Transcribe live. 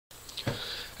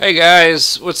Hey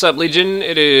guys, what's up Legion?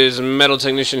 It is Metal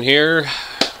Technician here.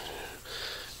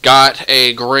 Got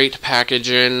a great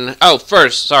package in. Oh,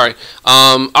 first, sorry.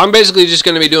 I'm basically just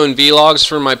going to be doing vlogs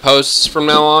for my posts from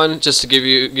now on, just to give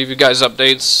you guys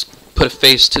updates, put a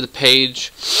face to the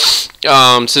page.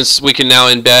 Since we can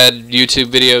now embed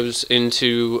YouTube videos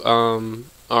into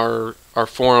our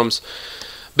forums,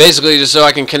 basically just so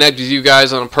I can connect with you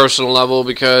guys on a personal level,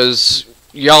 because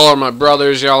y'all are my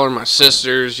brothers, y'all are my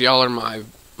sisters, y'all are my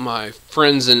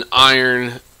friends in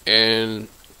iron, and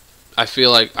I feel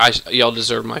like y'all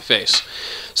deserve my face.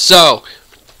 So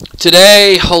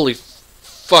today, holy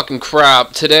fucking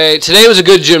crap, today was a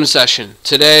good gym session.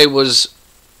 Today was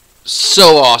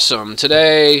so awesome.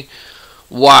 Today,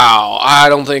 wow, I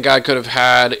don't think I could have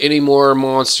had any more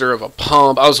monster of a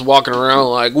pump. I was walking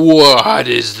around like, what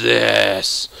is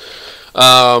this?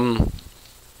 I've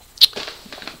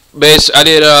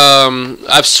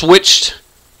switched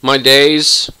my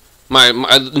days.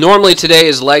 Normally today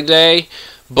is leg day,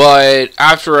 but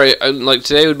after like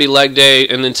today would be leg day,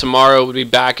 and then tomorrow would be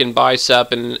back and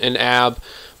bicep and ab.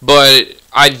 But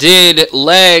I did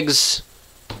legs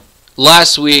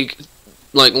last week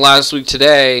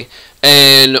today,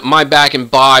 and my back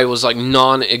and bi was like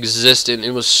non-existent.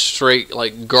 It was straight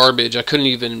like garbage. I couldn't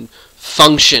even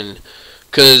function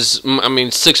because I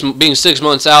mean being 6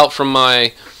 months out from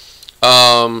my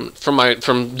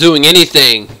from doing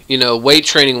anything, you know, weight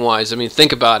training wise. I mean,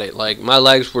 think about it. Like, my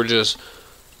legs were just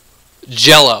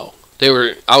jello.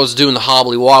 I was doing the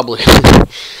hobbly wobbly.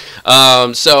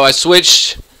 So I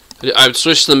switched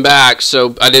them back.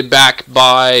 So I did back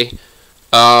by,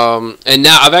 and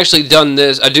now I've actually done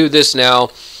this. I do this now,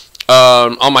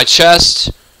 on my chest,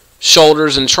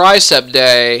 shoulders, and tricep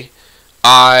day.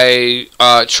 I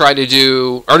try to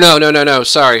do, or no,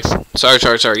 sorry,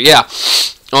 yeah.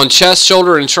 On chest,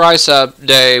 shoulder, and tricep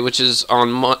day, which is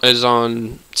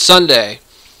on Sunday.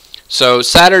 So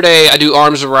Saturday I do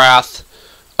arms of wrath,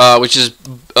 which is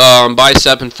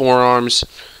bicep and forearms,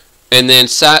 and then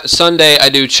Sunday I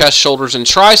do chest, shoulders, and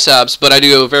triceps. But I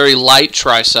do a very light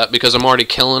tricep because I'm already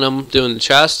killing them doing the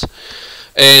chest.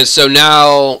 And so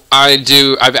now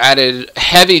I've added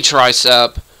heavy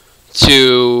tricep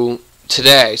to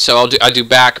today. So I do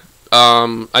back.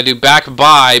 I do back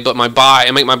bi, but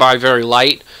I make my bi very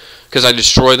light because I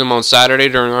destroy them on Saturday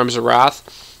during Arms of Wrath,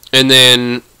 and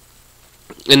then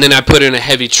I put in a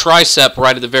heavy tricep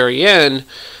right at the very end,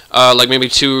 like maybe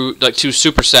two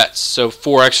supersets, so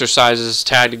 4 exercises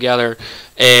tagged together,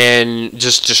 and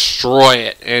just destroy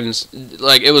it. And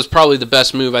like, it was probably the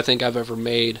best move I think I've ever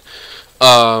made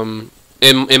in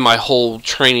my whole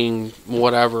training,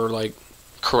 whatever, like.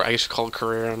 I used to call it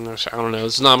career. I don't know.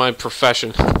 It's not my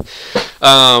profession.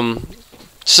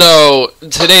 So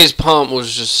today's pump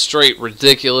was just straight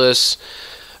ridiculous,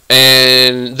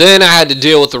 and then I had to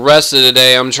deal with the rest of the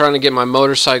day. I'm trying to get my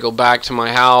motorcycle back to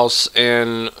my house,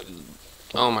 and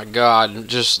oh my god,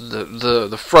 just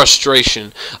the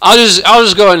frustration. I'll just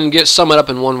go ahead and sum it up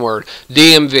in one word: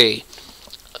 DMV.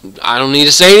 I don't need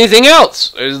to say anything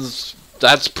else.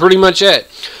 That's pretty much it.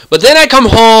 But then I come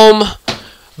home,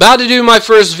 about to do my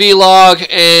first vlog,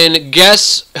 and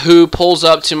guess who pulls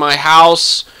up to my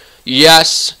house?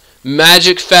 Yes,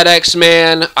 Magic Fedex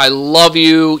Man. I love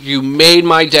you. You made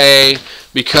my day,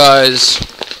 because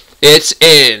it's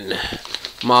in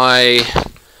my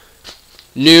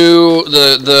new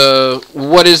the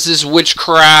what is this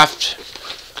witchcraft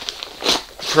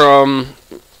from,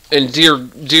 and dear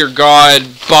God,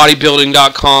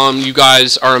 bodybuilding.com. You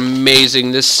guys are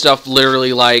amazing. This stuff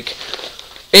literally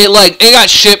it got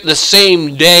shipped the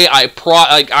same day. I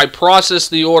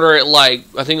processed the order at I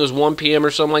think it was 1 p.m. or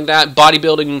something like that.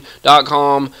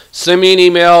 Bodybuilding.com send me an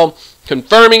email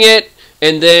confirming it,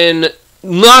 and then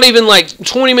not even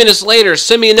 20 minutes later,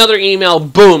 send me another email.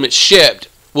 Boom, it's shipped.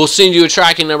 We'll send you a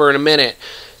tracking number in a minute.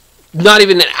 Not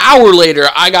even an hour later,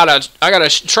 I got a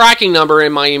tracking number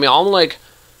in my email. I'm like,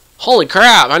 holy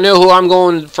crap! I know who I'm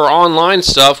going for online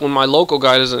stuff when my local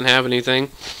guy doesn't have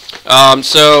anything.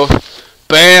 So.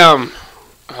 Bam!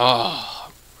 Oh,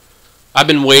 I've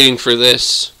been waiting for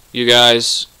this, you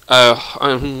guys.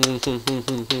 I'm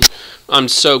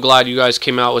so glad you guys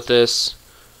came out with this.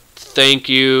 Thank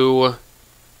you,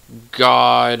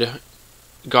 gods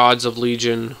of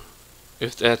Legion,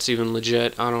 if that's even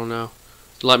legit. I don't know.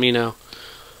 Let me know.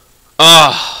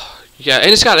 Yeah, and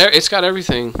it's got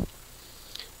everything.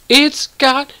 It's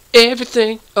got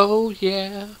everything. Oh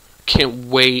yeah! Can't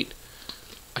wait.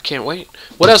 I can't wait.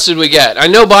 What else did we get? I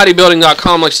know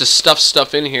bodybuilding.com likes to stuff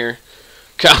stuff in here.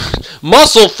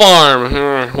 Muscle Farm.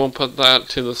 We'll put that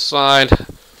to the side.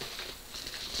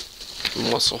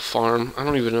 Muscle Farm. I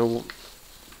don't even know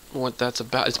what that's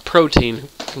about. It's protein.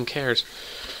 fucking cares?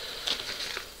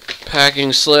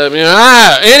 Packing slip.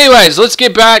 Anyways, let's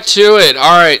get back to it.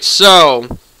 Alright,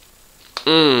 so.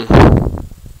 I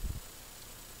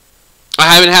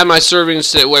haven't had my serving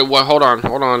set. Wait, what? Hold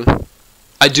on.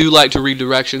 I do like to read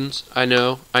directions. I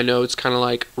know. It's kind of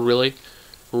like, really?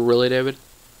 Really, David?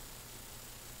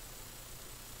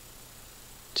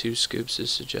 2 scoops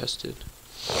is suggested.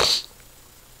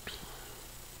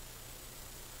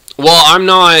 Well, I'm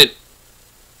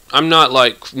not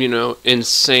like,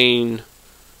 insane.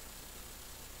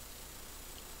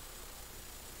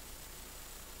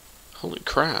 Holy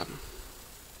crap.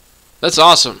 That's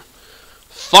awesome.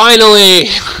 Finally!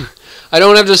 I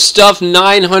don't have to stuff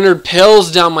 900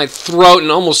 pills down my throat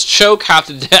and almost choke half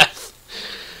to death.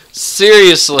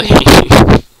 Seriously.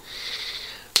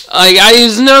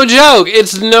 It's no joke.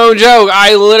 It's no joke.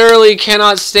 I literally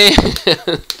cannot stand.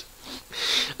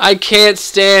 I can't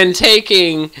stand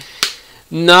taking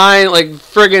 9,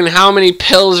 friggin' how many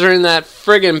pills are in that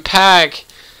friggin' pack.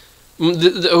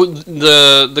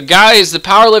 The guys, the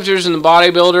powerlifters and the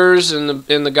bodybuilders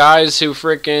and the guys who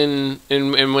frickin'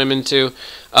 and women too,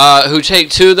 who take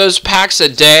 2 of those packs a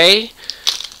day,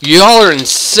 y'all are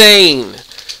insane.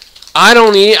 I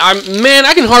don't eat.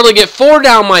 I can hardly get 4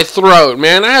 down my throat,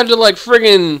 man. I have to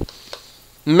friggin'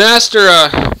 master a.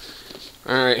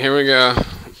 All right, here we go.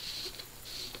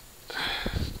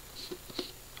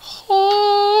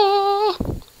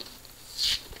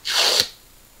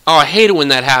 Oh, I hate it when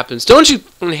that happens. Don't you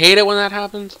hate it when that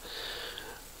happens?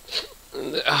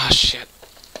 Ah, shit.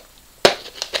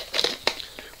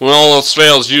 When all else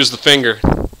fails, use the finger.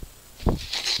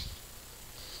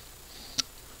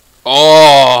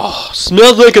 Oh,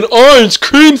 smells like an orange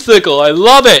creamsicle. I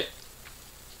love it.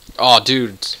 Oh,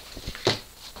 dudes.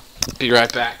 Be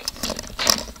right back.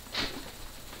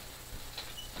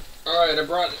 All right, I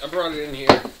brought it in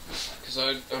here because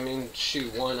I mean,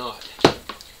 shoot, why not?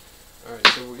 All right,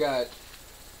 so we got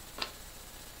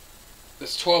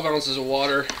this 12 ounces of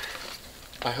water.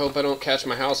 I hope I don't catch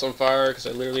my house on fire because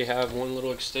I literally have one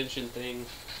little extension thing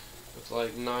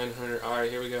with 900. All right,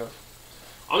 here we go.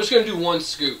 I'm just gonna do 1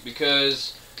 scoop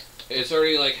because it's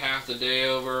already half the day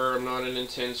over. I'm not an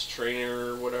intense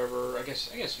trainer or whatever. I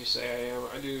guess you say I am.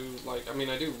 I do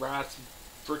I do wrath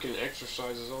freaking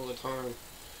exercises all the time.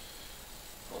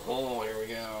 Oh, here we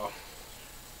go.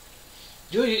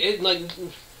 Dude, it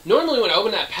normally when I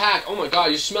open that pack, oh my god,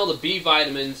 you smell the B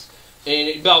vitamins and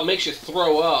it about makes you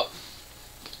throw up.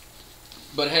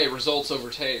 But hey, results over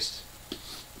taste.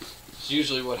 It's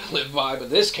usually what I live by. But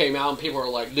this came out and people are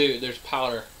like, dude, there's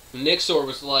powder. Nixor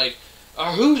was like,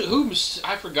 who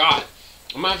I forgot.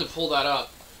 I'm gonna have to pull that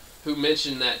up. Who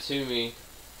mentioned that to me?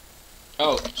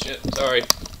 Oh shit, sorry.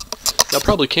 Y'all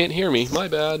probably can't hear me. My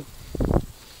bad.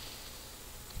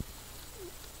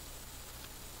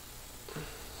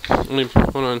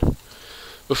 Hold on.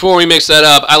 Before we mix that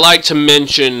up, I like to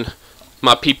mention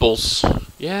my peoples.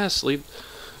 Yes, leave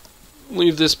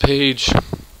this page.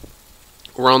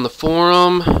 We're on the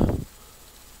forum.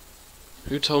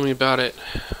 Who told me about it?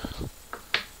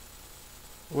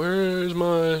 Where's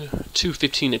my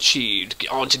 215 achieved?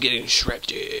 Get on to getting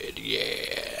shredded.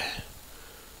 Yeah.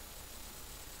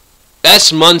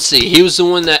 That's Muncie. He was the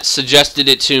one that suggested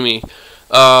it to me.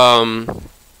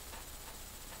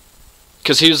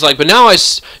 Because he was like, but now I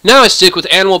stick with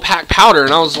Animal Pack powder,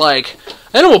 and I was like,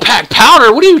 Animal Pack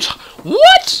powder? What are you?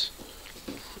 What?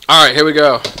 All right, here we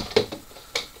go.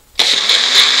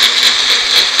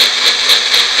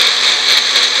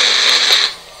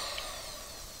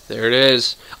 There it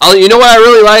is. You know what I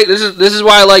really like? This is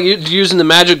why I like using the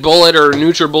Magic Bullet or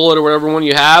NutriBullet or whatever one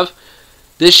you have.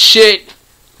 This shit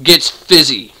gets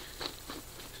fizzy.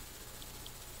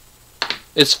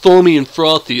 It's foamy and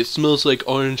frothy. It smells like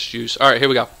orange juice. Alright, here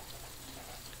we go.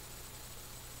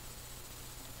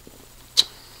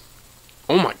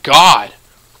 Oh my god.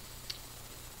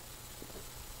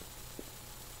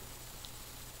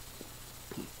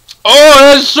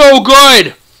 Oh, that's so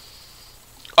good!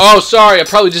 Oh, sorry. I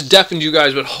probably just deafened you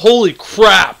guys, but holy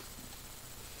crap.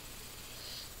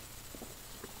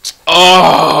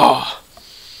 Oh.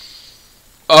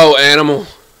 Oh, Animal.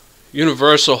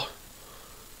 Universal.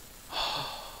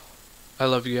 I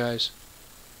love you guys.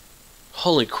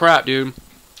 Holy crap, dude.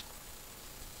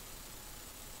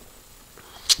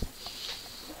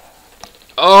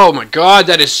 Oh my god,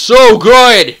 that is so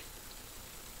good!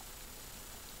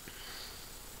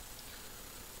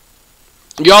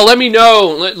 Y'all, let me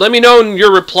know. Let me know in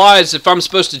your replies if I'm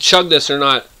supposed to chug this or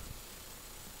not.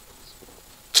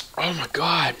 Oh my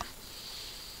god.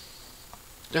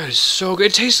 That is so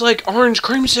good. It tastes like orange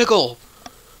creamsicle.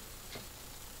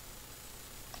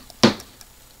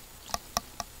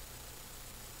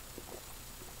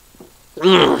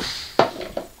 Mm.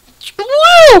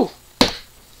 Woo!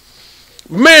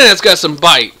 Man, that's got some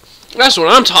bite. That's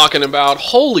what I'm talking about.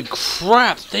 Holy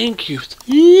crap. Thank you.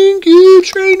 Thank you,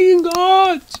 training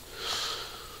gods.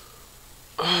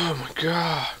 Oh my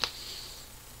god.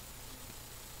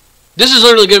 This is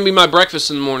literally going to be my breakfast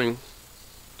in the morning.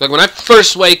 Like when I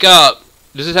first wake up,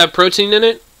 does it have protein in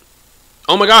it?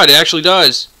 Oh my god, it actually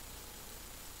does.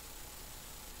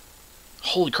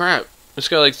 Holy crap. It's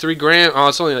got like 3 grams. Oh,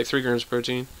 it's only like 3 grams of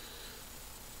protein.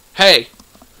 Hey.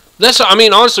 I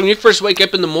mean, honestly, when you first wake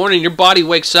up in the morning, your body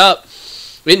wakes up.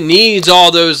 It needs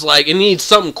all those, like, it needs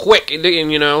something quick, and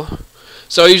you know.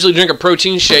 So I usually drink a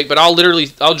protein shake, but I'll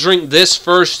drink this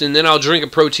first, and then I'll drink a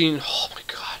protein. Oh my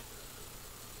god.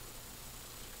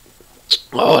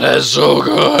 Oh, that's so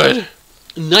good.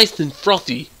 Nice and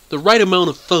frothy. The right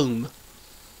amount of foam.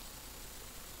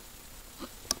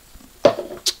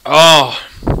 Oh.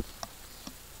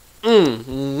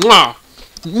 Mwah.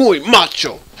 Muy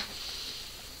macho.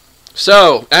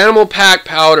 So, animal PAK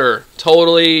powder.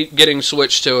 Totally getting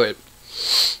switched to it.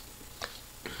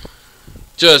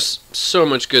 Just so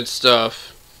much good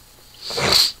stuff.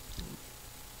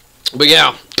 But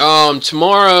yeah,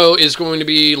 tomorrow is going to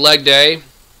be leg day.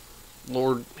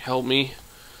 Lord help me.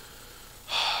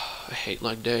 I hate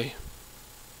leg day.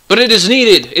 But it is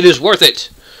needed. It is worth it.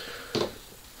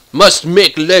 Must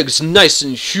make legs nice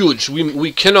and huge.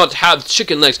 We cannot have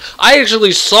chicken legs. I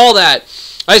actually saw that.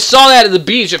 I saw that at the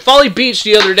beach. At Folly Beach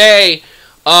the other day.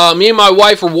 Me and my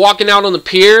wife were walking out on the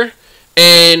pier.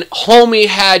 And homie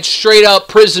had straight up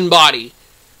prison body.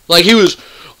 Like he was,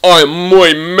 I'm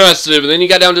muy massive. And then he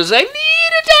got down to his like,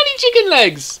 little tiny chicken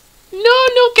legs.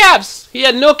 No calves. He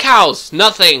had no cows.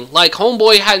 Nothing. Like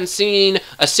homeboy hadn't seen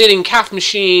a sitting calf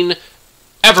machine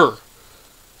ever.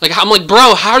 Like, I'm like,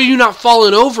 bro, how are you not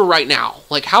falling over right now?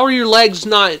 Like, how are your legs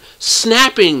not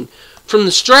snapping from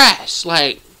the stress?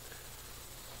 Like,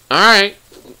 alright.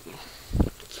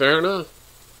 Fair enough.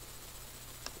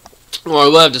 Well, I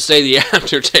will have to say the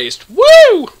aftertaste.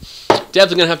 Woo!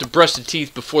 Definitely gonna have to brush the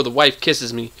teeth before the wife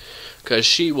kisses me. Because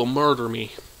she will murder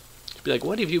me. She'll be like,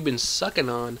 what have you been sucking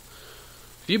on?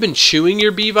 Have you been chewing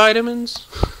your B vitamins?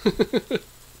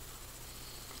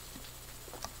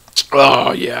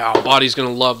 Oh, yeah. Body's gonna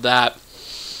love that.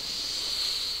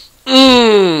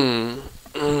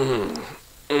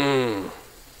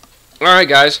 Alright,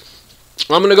 guys.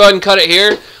 I'm gonna go ahead and cut it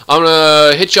here. I'm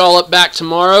gonna hit y'all up back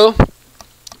tomorrow.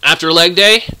 After leg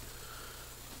day.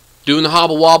 Doing the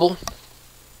hobble wobble.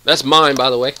 That's mine, by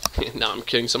the way. No, I'm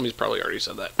kidding. Somebody's probably already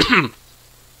said that.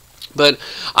 But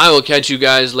I will catch you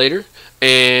guys later.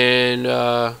 And,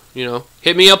 you know,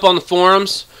 hit me up on the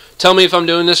forums. Tell me if I'm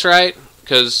doing this right.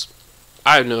 Because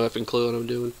I have no effing clue what I'm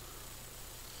doing.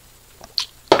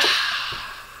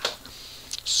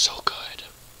 So good.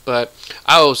 But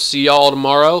I will see y'all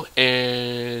tomorrow.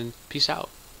 And peace out,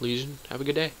 Legion. Have a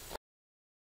good day.